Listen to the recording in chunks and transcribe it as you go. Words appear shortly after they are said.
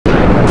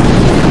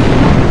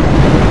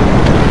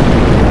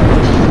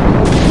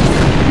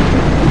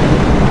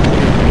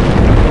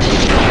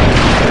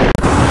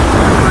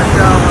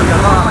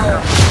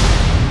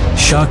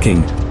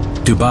Shocking!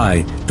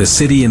 Dubai, the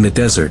city in the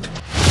desert,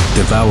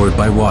 devoured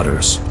by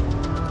waters.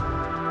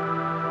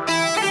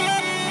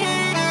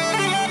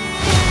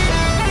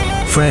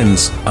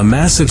 Friends, a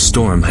massive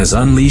storm has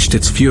unleashed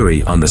its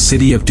fury on the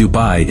city of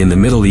Dubai in the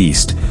Middle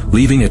East,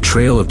 leaving a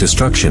trail of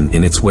destruction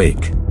in its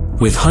wake,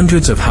 with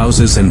hundreds of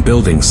houses and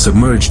buildings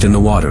submerged in the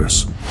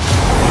waters.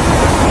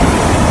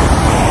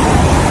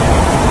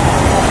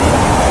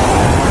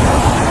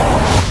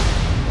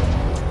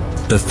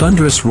 The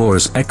thunderous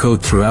roars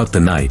echoed throughout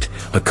the night,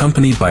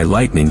 accompanied by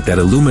lightning that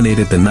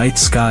illuminated the night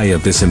sky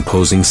of this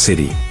imposing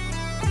city.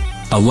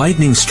 A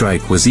lightning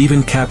strike was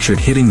even captured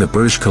hitting the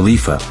Burj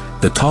Khalifa,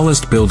 the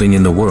tallest building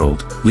in the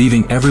world,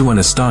 leaving everyone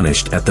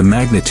astonished at the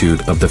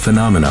magnitude of the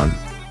phenomenon.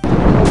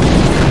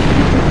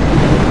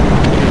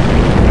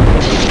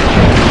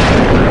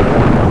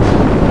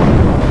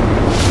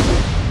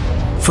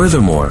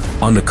 Furthermore,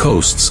 on the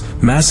coasts,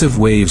 massive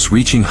waves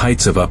reaching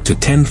heights of up to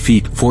 10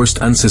 feet forced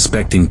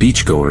unsuspecting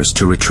beachgoers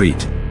to retreat.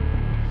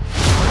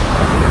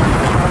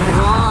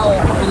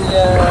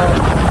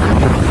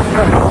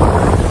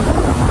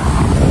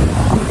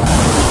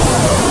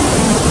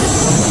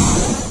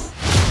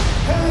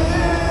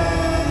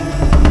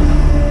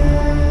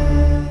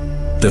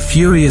 The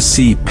furious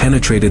sea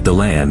penetrated the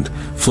land,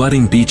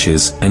 flooding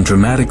beaches and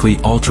dramatically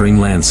altering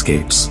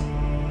landscapes.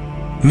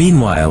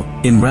 Meanwhile,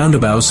 in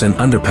roundabouts and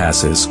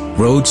underpasses,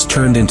 roads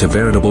turned into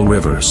veritable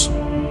rivers.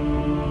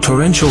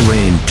 Torrential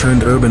rain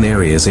turned urban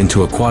areas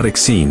into aquatic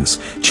scenes,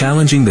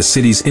 challenging the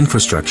city's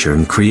infrastructure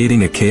and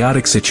creating a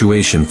chaotic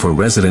situation for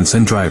residents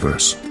and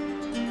drivers.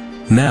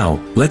 Now,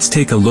 let's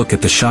take a look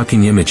at the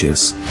shocking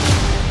images.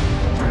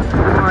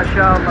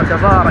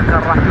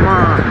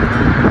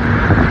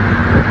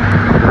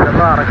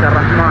 تبارك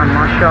الرحمن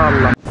ما شاء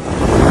الله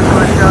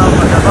ما شاء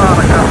الله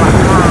تبارك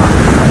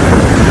الرحمن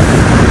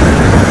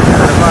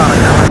تبارك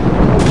الرحمن.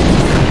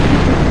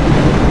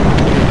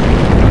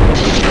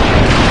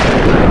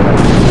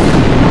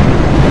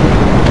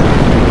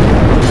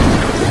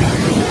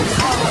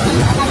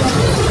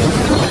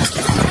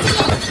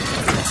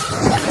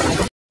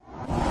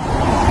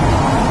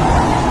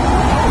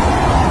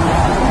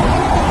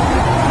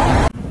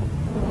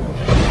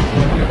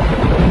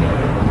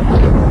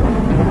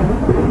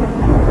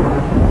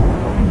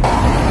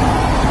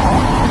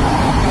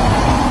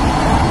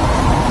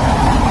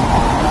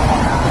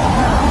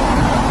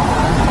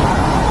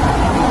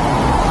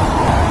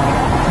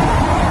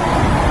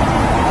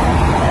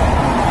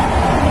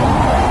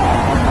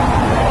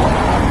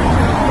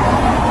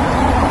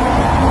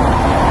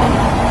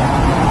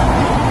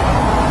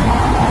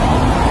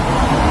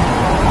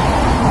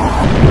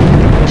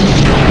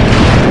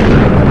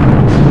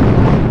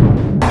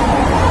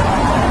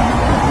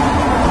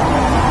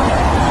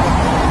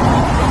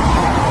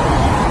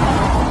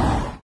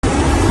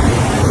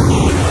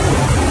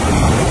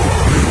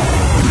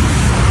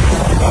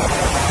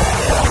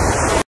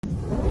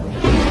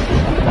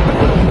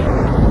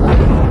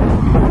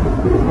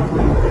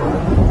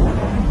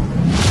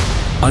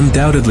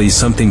 Undoubtedly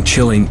something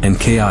chilling and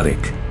chaotic.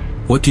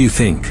 What do you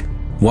think?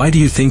 Why do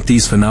you think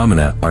these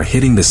phenomena are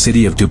hitting the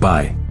city of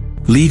Dubai?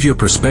 Leave your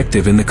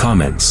perspective in the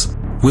comments.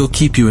 We'll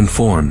keep you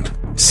informed.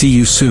 See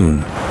you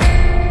soon.